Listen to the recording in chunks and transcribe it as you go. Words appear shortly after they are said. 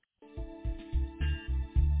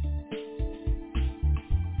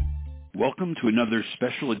Welcome to another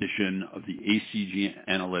special edition of the ACG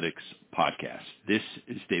Analytics podcast. This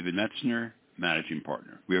is David Metzner, Managing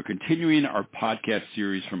Partner. We are continuing our podcast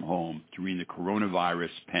series from home during the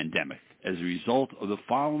coronavirus pandemic. As a result of the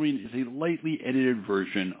following is a lightly edited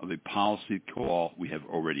version of a policy call we have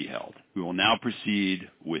already held. We will now proceed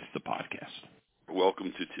with the podcast.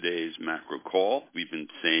 Welcome to today's macro call. We've been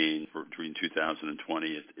saying during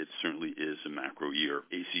 2020, it certainly is a macro year.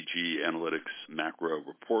 ACG Analytics macro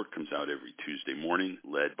report comes out every Tuesday morning,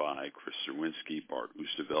 led by Chris Czerwinski, Bart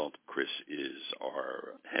Oosterveld. Chris is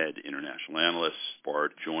our head international analyst.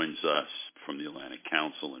 Bart joins us from the Atlantic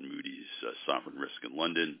Council and Moody's Sovereign Risk in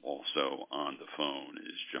London. Also on the phone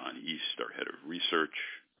is John East, our head of research.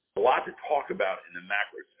 A lot to talk about in the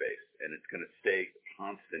macro space, and it's going to stay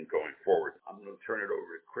constant going forward. I'm going to turn it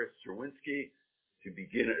over to Chris Czerwinski to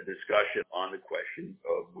begin a discussion on the question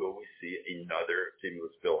of will we see another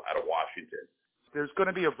stimulus bill out of Washington. There's going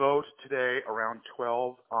to be a vote today around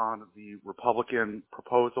 12 on the Republican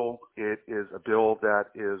proposal. It is a bill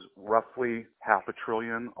that is roughly $500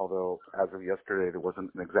 billion, although as of yesterday there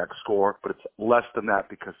wasn't an exact score, but it's less than that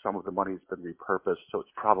because some of the money has been repurposed, so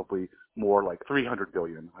it's probably more like $300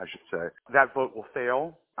 billion, I should say. That vote will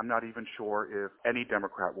fail. I'm not even sure if any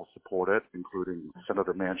Democrat will support it, including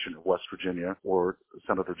Senator Manchin of West Virginia or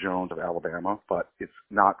Senator Jones of Alabama, but it's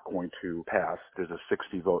not going to pass. There's a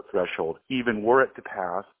 60-vote threshold. Even were it to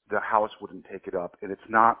pass, the House wouldn't take it up, and it's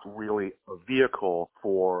not really a vehicle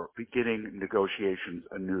for beginning negotiations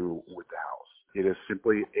anew with the House. It is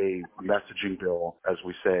simply a messaging bill, as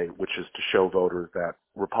we say, which is to show voters that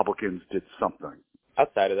Republicans did something.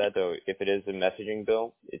 Outside of that, though, if it is a messaging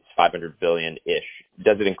bill, it's $500 billion-ish.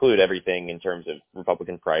 Does it include everything in terms of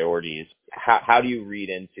Republican priorities? How do you read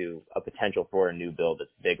into a potential for a new bill that's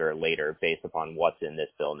bigger later based upon what's in this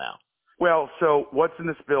bill now? Well, so what's in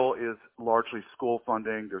this bill is largely school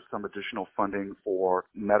funding. There's some additional funding for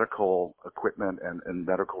medical equipment and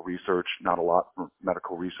medical research, not a lot for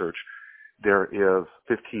medical research. There is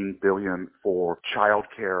 $15 billion for child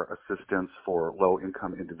care assistance for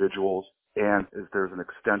low-income individuals. And there's an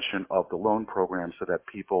extension of the loan program so that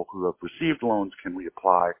people who have received loans can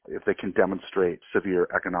reapply if they can demonstrate severe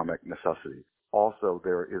economic necessity. Also,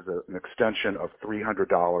 there is an extension of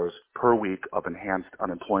 $300 per week of enhanced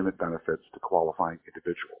unemployment benefits to qualifying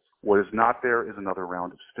individuals. What is not there is another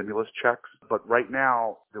round of stimulus checks. But right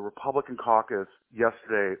now, the Republican caucus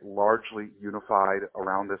yesterday largely unified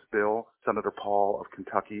around this bill. Senator Paul of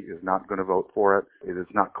Kentucky is not going to vote for it. It is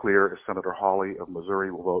not clear if Senator Hawley of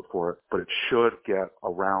Missouri will vote for it, but it should get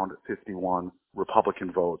around 51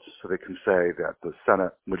 Republican votes so they can say that the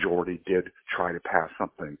Senate majority did try to pass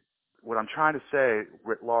something. What I'm trying to say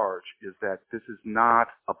writ large is that this is not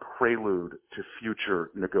a prelude to future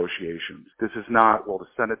negotiations. This is not, well, the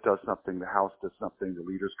Senate does something, the House does something, the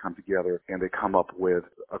leaders come together and they come up with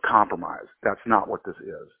a compromise. That's not what this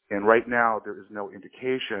is. And right now, there is no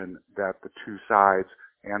indication that the two sides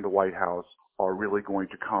and the White House are really going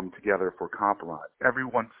to come together for compromise.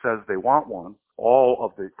 Everyone says they want one. All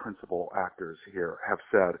of the principal actors here have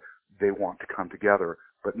said they want to come together,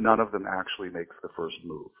 but none of them actually makes the first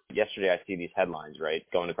move. Yesterday, I see these headlines, right,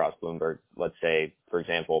 going across Bloomberg. Let's say, for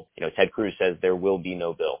example, Ted Cruz says there will be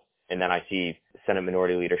no bill. And then I see Senate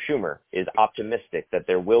Minority Leader Schumer is optimistic that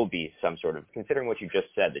there will be some sort of, considering what you just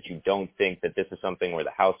said, that you don't think that this is something where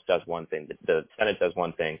the House does one thing, the Senate does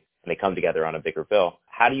one thing, and they come together on a bigger bill.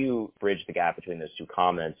 How do you bridge the gap between those two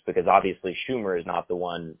comments? Because obviously Schumer is not the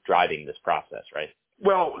one driving this process, right?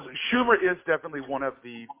 Well, Schumer is definitely one of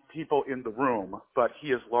the people in the room, but he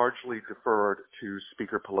has largely deferred to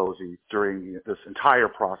Speaker Pelosi during this entire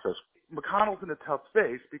process. McConnell's in a tough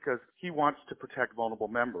space because he wants to protect vulnerable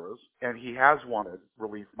members, and he has wanted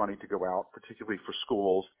relief money to go out, particularly for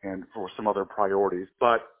schools and for some other priorities.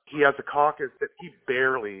 But he has a caucus that he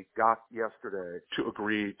barely got yesterday to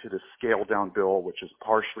agree to the scaled-down bill, which is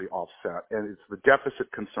partially offset. And it's the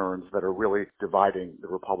deficit concerns that are really dividing the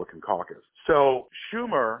Republican caucus. So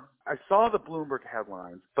Schumer, I saw the Bloomberg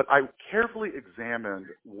headlines, but I carefully examined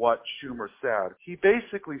what Schumer said. He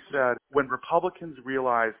basically said, when Republicans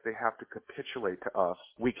realize they have to capitulate to us,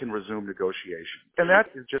 we can resume negotiations. And that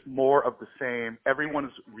is just more of the same. Everyone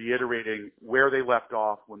is reiterating where they left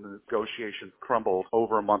off when the negotiations crumbled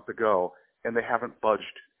over a month ago, and they haven't budged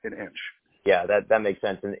an inch. Yeah, that makes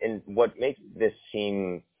sense. And what makes this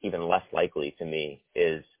seem even less likely to me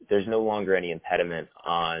is there's no longer any impediment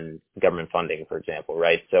on government funding, for example,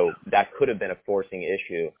 right? So that could have been a forcing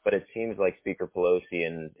issue, but it seems like Speaker Pelosi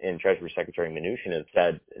and Treasury Secretary Mnuchin have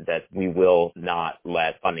said that we will not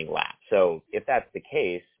let funding lapse. So if that's the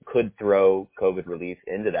case, could throw COVID relief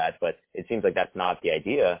into that, but it seems like that's not the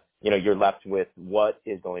idea. you're left with what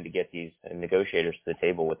is going to get these negotiators to the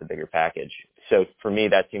table with a bigger package. So for me,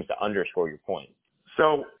 that seems to underscore your point.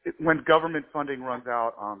 So when government funding runs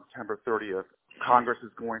out on September 30th, Congress is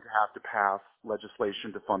going to have to pass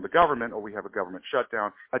legislation to fund the government, or we have a government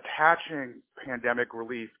shutdown. Attaching pandemic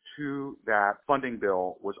relief to that funding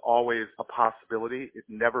bill was always a possibility. It's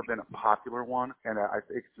never been a popular one, and I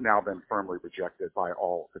think it's now been firmly rejected by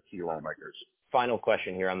all the key lawmakers. Final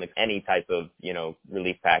question here on any type of,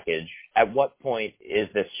 relief package. At what point is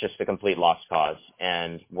this just a complete lost cause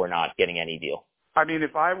and we're not getting any deal? I mean,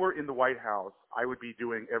 if I were in the White House, I would be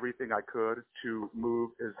doing everything I could to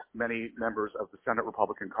move as many members of the Senate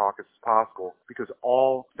Republican caucus as possible, because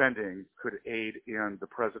all spending could aid in the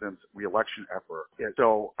president's reelection effort.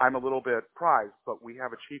 So I'm a little bit surprised, but we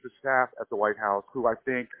have a chief of staff at the White House who I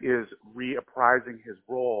think is reapprising his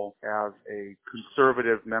role as a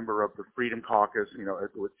conservative member of the Freedom Caucus,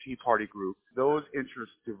 with Tea Party group. Those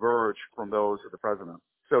interests diverge from those of the president.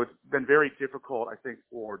 So it's been very difficult, I think,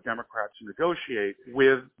 for Democrats to negotiate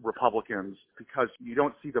with Republicans because you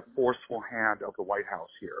don't see the forceful hand of the White House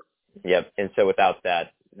here. Yep. And so without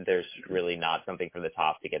that, there's really not something from the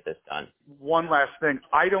top to get this done. One last thing.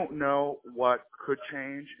 I don't know what could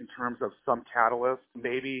change in terms of some catalyst.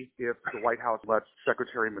 Maybe if the White House lets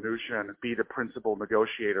Secretary Mnuchin be the principal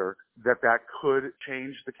negotiator, that could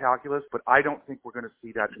change the calculus. But I don't think we're going to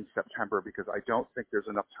see that in September because I don't think there's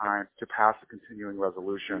enough time to pass a continuing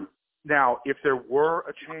resolution. Now, if there were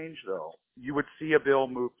a change, though, you would see a bill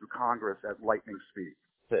move through Congress at lightning speed.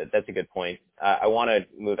 That's a good point. I want to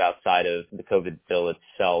move outside of the COVID bill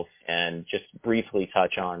itself and just briefly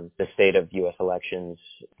touch on the state of U.S. elections.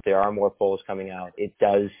 There are more polls coming out. It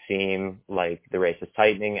does seem like the race is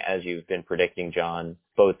tightening, as you've been predicting, John,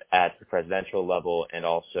 both at the presidential level and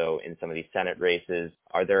also in some of these Senate races.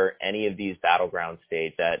 Are there any of these battleground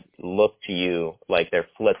states that look to you like they're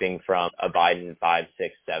flipping from a Biden 5,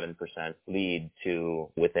 6, 7% lead to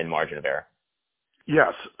within margin of error?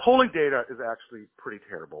 Yes, polling data is actually pretty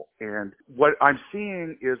terrible. And what I'm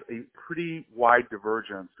seeing is a pretty wide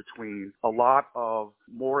divergence between a lot of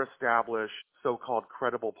more established so-called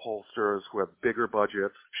credible pollsters who have bigger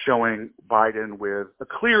budgets showing Biden with a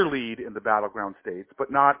clear lead in the battleground states,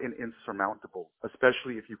 but not an insurmountable,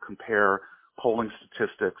 especially if you compare polling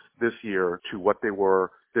statistics this year to what they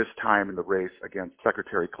were this time in the race against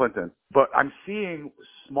Secretary Clinton. But I'm seeing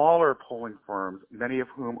smaller polling firms, many of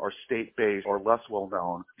whom are state-based or less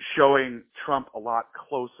well-known, showing Trump a lot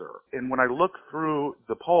closer. And when I look through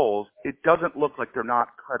the polls, it doesn't look like they're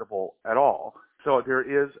not credible at all. So there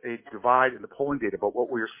is a divide in the polling data, but what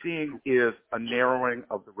we're seeing is a narrowing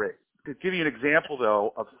of the race. To give you an example,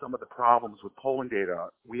 though, of some of the problems with polling data,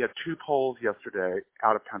 we had two polls yesterday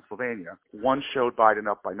out of Pennsylvania. One showed Biden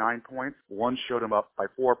up by 9 points. One showed him up by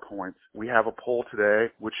 4 points. We have a poll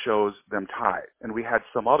today which shows them tied. And we had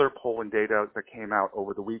some other polling data that came out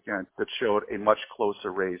over the weekend that showed a much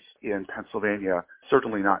closer race in Pennsylvania.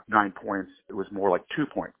 Certainly not 9 points. It was more like 2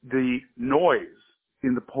 points. The noise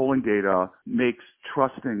in the polling data makes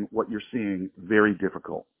trusting what you're seeing very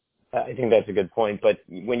difficult. I think that's a good point. But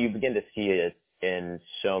when you begin to see it in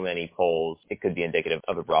so many polls, it could be indicative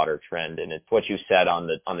of a broader trend. And it's what you said on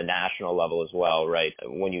the national level as well, right?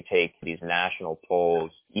 When you take these national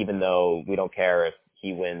polls, even though we don't care if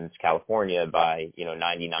he wins California by,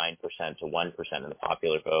 99% to 1% in the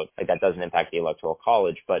popular vote, like that doesn't impact the Electoral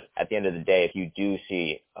College. But at the end of the day, if you do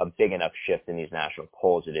see a big enough shift in these national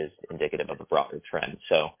polls, it is indicative of a broader trend.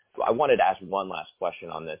 So I wanted to ask one last question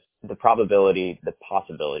on this. The possibility,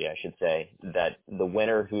 I should say, that the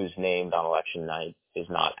winner who's named on election night is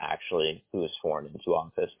not actually who is sworn into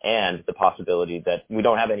office, and the possibility that we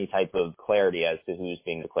don't have any type of clarity as to who's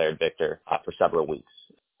being declared victor for several weeks.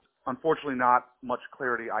 Unfortunately, not much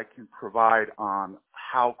clarity I can provide on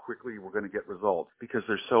how quickly we're going to get results because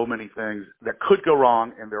there's so many things that could go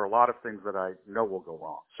wrong, and there are a lot of things that I know will go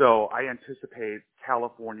wrong. So I anticipate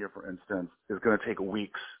California, for instance, is going to take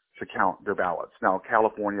weeks to count their ballots. Now,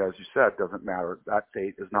 California, as you said, doesn't matter. That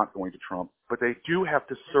state is not going to Trump. But they do have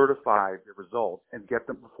to certify the results and get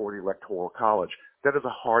them before the Electoral College. That is a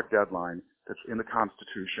hard deadline that's in the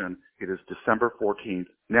Constitution. It is December 14th.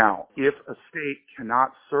 Now, if a state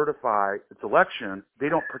cannot certify its election, they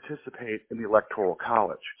don't participate in the Electoral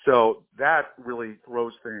College. So that really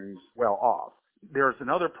throws things well off. There's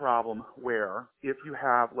another problem where if you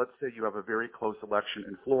have, let's say you have a very close election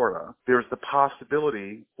in Florida, there's the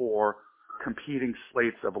possibility for competing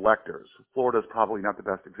slates of electors. Florida is probably not the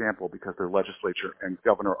best example because their legislature and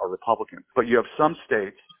governor are Republican. But you have some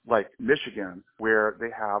states like Michigan where they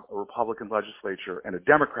have a Republican legislature and a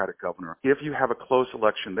Democratic governor. If you have a close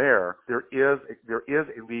election there is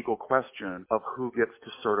a legal question of who gets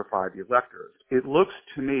to certify the electors. It looks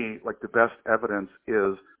to me like the best evidence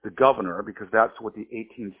is the governor, because that's what the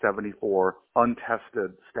 1874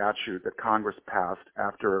 untested statute that Congress passed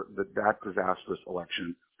after that disastrous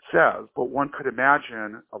election says. But one could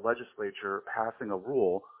imagine a legislature passing a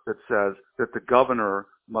rule that says that the governor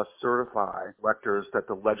must certify electors that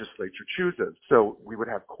the legislature chooses. So we would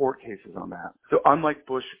have court cases on that. So unlike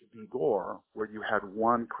Bush v. Gore, where you had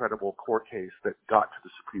one credible court case that got to the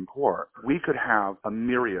Supreme Court, we could have a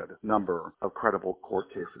myriad number of credible court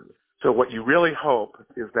cases. So what you really hope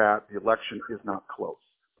is that the election is not close.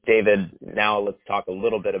 David, now let's talk a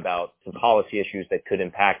little bit about some policy issues that could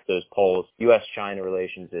impact those polls. U.S.-China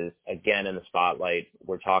relations is again in the spotlight.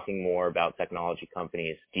 We're talking more about technology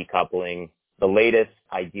companies decoupling. The latest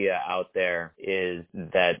idea out there is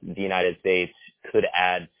that the United States could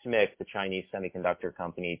add SMIC, the Chinese semiconductor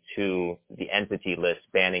company, to the entity list,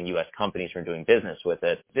 banning U.S. companies from doing business with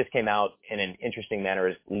it. This came out in an interesting manner.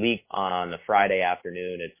 It was leaked on a Friday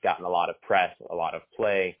afternoon. It's gotten a lot of press, a lot of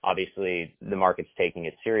play. Obviously, the market's taking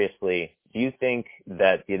it seriously. Do you think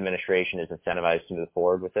that the administration is incentivized to move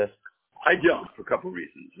forward with this? I don't, for a couple of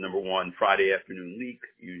reasons. Number one, Friday afternoon leak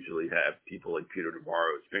usually have people like Peter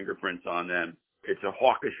Navarro's fingerprints on them. It's a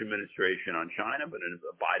hawkish administration on China, but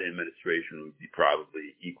a Biden administration would be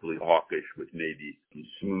probably equally hawkish with maybe some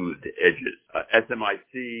smoothed edges.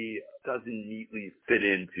 SMIC doesn't neatly fit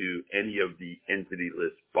into any of the entity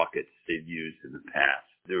list buckets they've used in the past.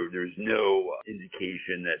 There's no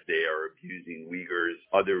indication that they are abusing Uyghurs,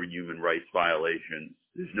 other human rights violations.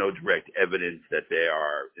 There's no direct evidence that they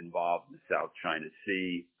are involved in the South China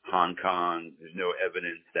Sea, Hong Kong. There's no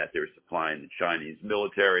evidence that they're supplying the Chinese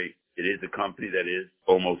military. It is a company that is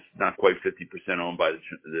almost not quite 50% owned by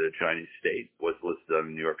the Chinese state, was listed on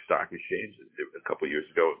the New York Stock Exchange a couple of years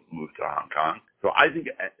ago, it moved to Hong Kong. So I think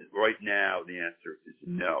right now the answer is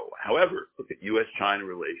no. However, look at U.S.-China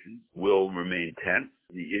relations will remain tense.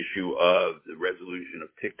 The issue of the resolution of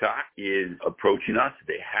TikTok is approaching us.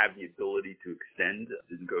 They have the ability to extend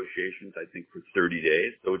the negotiations, I think, for 30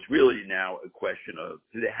 days. So it's really now a question of,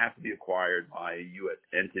 do they have to be acquired by a U.S.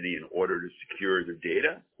 entity in order to secure their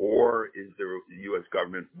data? Or is the U.S.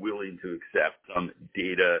 government willing to accept some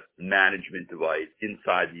data management device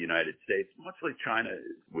inside the United States, much like China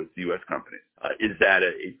is with U.S. companies? Is that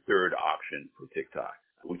a third option for TikTok?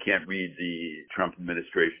 We can't read the Trump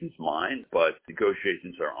administration's mind, but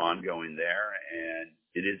negotiations are ongoing there, and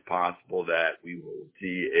it is possible that we will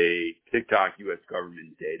see a TikTok U.S.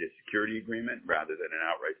 government data security agreement rather than an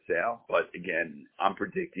outright sale. But again, I'm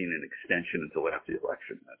predicting an extension until after the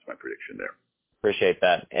election. That's my prediction there. Appreciate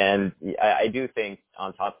that. And I do think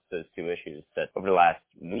on top of those two issues that over the last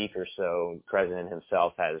week or so, the president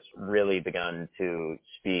himself has really begun to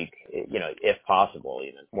speak, if possible,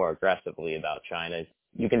 even more aggressively about China.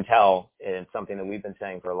 You can tell, and it's something that we've been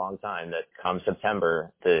saying for a long time, that come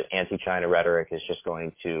September, the anti-China rhetoric is just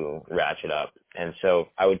going to ratchet up. And so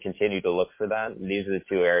I would continue to look for that. These are the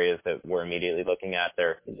two areas that we're immediately looking at.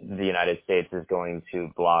 The United States is going to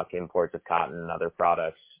block imports of cotton and other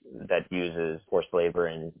products that uses forced labor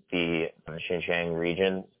in the Xinjiang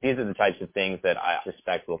region. These are the types of things that I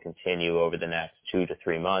suspect will continue over the next 2 to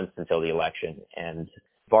 3 months until the election. And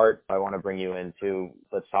Bart, I want to bring you into,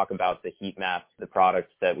 let's talk about the heat maps, the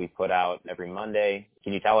products that we put out every Monday.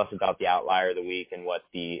 Can you tell us about the outlier of the week and what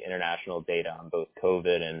the international data on both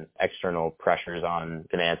COVID and external pressures on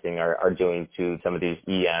financing are doing to some of these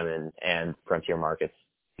EM and frontier markets?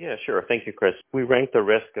 Yeah, sure. Thank you, Chris. We ranked the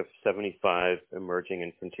risk of 75 emerging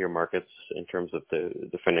and frontier markets in terms of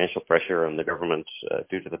the financial pressure on the government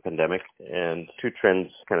due to the pandemic. And two trends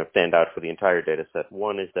kind of stand out for the entire data set.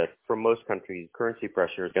 One is that for most countries, currency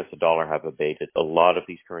pressures against the dollar have abated. A lot of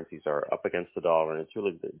these currencies are up against the dollar, and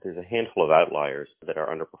there's a handful of outliers that are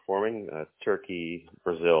underperforming. Turkey,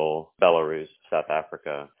 Brazil, Belarus, South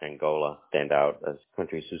Africa, Angola stand out as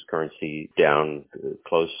countries whose currency down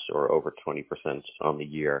close or over 20% on the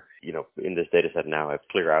year. In this data set now have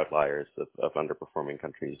clear outliers of underperforming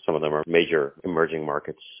countries. Some of them are major emerging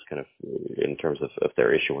markets kind of in terms of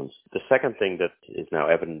their issuance. The second thing that is now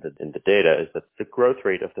evident in the data is that the growth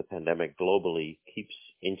rate of the pandemic globally keeps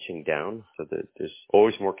inching down. So there's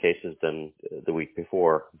always more cases than the week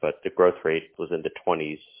before, but the growth rate was in the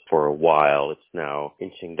 20s for a while. It's now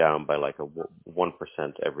inching down by like a 1%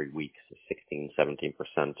 every week, so 16,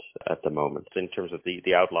 17% at the moment. In terms of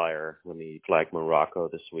the outlier, let me flag Morocco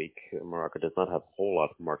this week. Morocco does not have a whole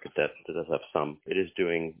lot of market debt. It does have some. It is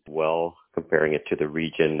doing well comparing it to the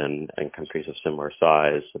region and countries of similar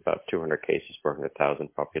size, about 200 cases per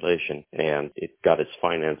 100,000 population. And it got its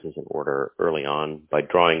finances in order early on by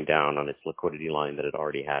drawing down on its liquidity line that it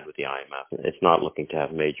already had with the IMF. It's not looking to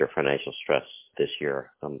have major financial stress this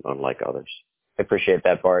year, unlike others. I appreciate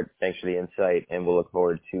that, Bart. Thanks for the insight, and we'll look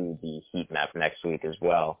forward to the heat map next week as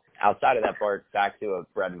well. Outside of that, Bart, back to a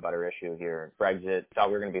bread and butter issue here. Brexit. Thought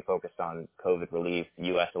we were going to be focused on COVID relief,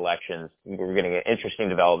 U.S. elections. We're going to get interesting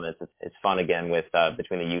developments. It's fun again with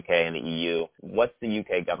between the U.K. and the EU. What's the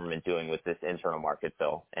U.K. government doing with this internal market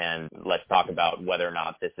bill? And let's talk about whether or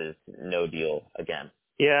not this is no deal again.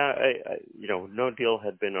 Yeah, no deal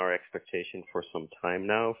had been our expectation for some time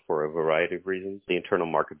now for a variety of reasons. The internal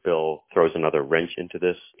market bill throws another wrench into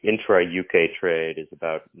this. Intra-UK trade is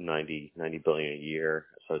about 90 billion a year,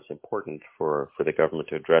 so it's important for the government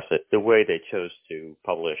to address it. The way they chose to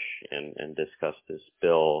publish and discuss this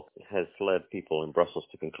bill has led people in Brussels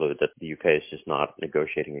to conclude that the UK is just not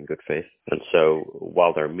negotiating in good faith. And so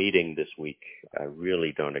while they're meeting this week, I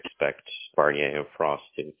really don't expect Barnier and Frost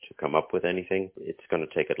to come up with anything. It's going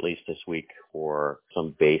to take at least this week for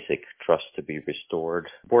some basic trust to be restored.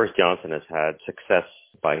 Boris Johnson has had success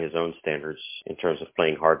by his own standards in terms of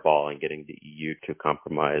playing hardball and getting the EU to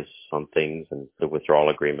compromise on things, and the withdrawal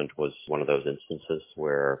agreement was one of those instances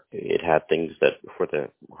where it had things that for the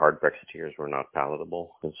hard Brexiteers were not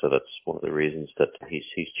palatable, and so that's one of the reasons that he's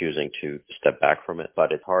choosing to step back from it.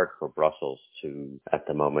 But it's hard for Brussels to at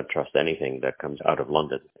the moment trust anything that comes out of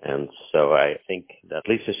London, and so I think that at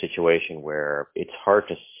least a situation where it's hard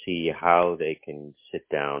to see how they can sit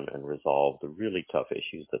down and resolve the really tough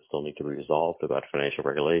issues that still need to be resolved about financial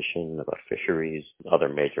regulation, about fisheries, other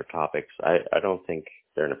major topics. I don't think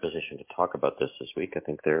they're in a position to talk about this week. I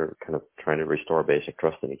think they're kind of trying to restore basic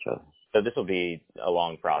trust in each other. So this will be a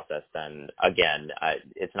long process then. Again,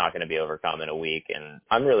 it's not going to be overcome in a week. And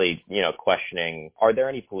I'm really, questioning, are there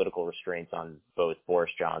any political restraints on both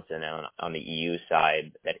Boris Johnson and on the EU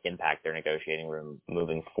side that impact their negotiating room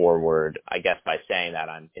moving forward? I guess by saying that,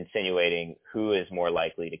 I'm insinuating who is more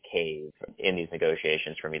likely to cave in these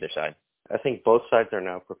negotiations from either side. I think both sides are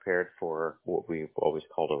now prepared for what we've always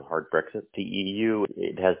called a hard Brexit. The EU,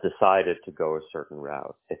 it has decided to go a certain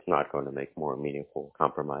route. It's not going to make more meaningful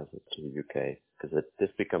compromises to the UK because this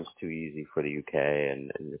becomes too easy for the UK,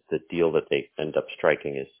 and if the deal that they end up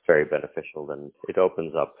striking is very beneficial, then it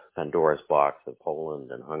opens up Pandora's box of Poland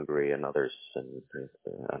and Hungary and others, and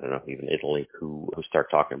I don't know, even Italy, who start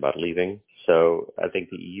talking about leaving. So I think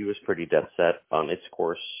the EU is pretty dead set on its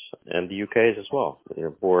course, and the UK is as well.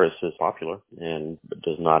 Boris is popular and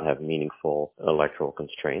does not have meaningful electoral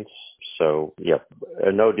constraints. So, yeah,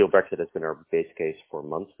 a no-deal Brexit has been our base case for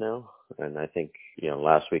months now, and I think,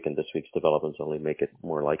 last week and this week's developments only make it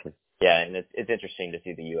more likely. Yeah, and it's interesting to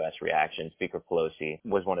see the U.S. reaction. Speaker Pelosi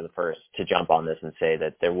was one of the first to jump on this and say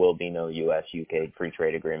that there will be no U.S.-UK free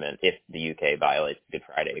trade agreement if the U.K. violates the Good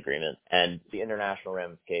Friday Agreement. And the international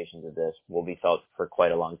ramifications of this will be felt for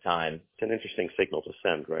quite a long time. It's an interesting signal to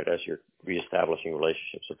send, right, as you're reestablishing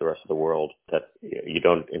relationships with the rest of the world, that you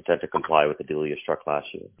don't intend to comply with the deal you struck last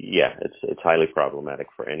year. Yeah, it's highly problematic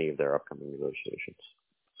for any of their upcoming negotiations.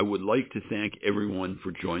 I would like to thank everyone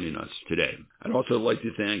for joining us today. I'd also like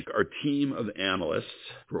to thank our team of analysts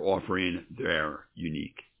for offering their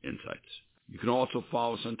unique insights. You can also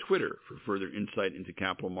follow us on Twitter for further insight into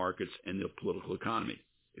capital markets and the political economy.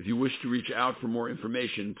 If you wish to reach out for more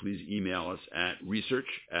information, please email us at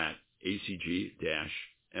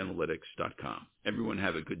research@acg-analytics.com. Everyone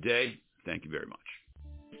have a good day. Thank you very much.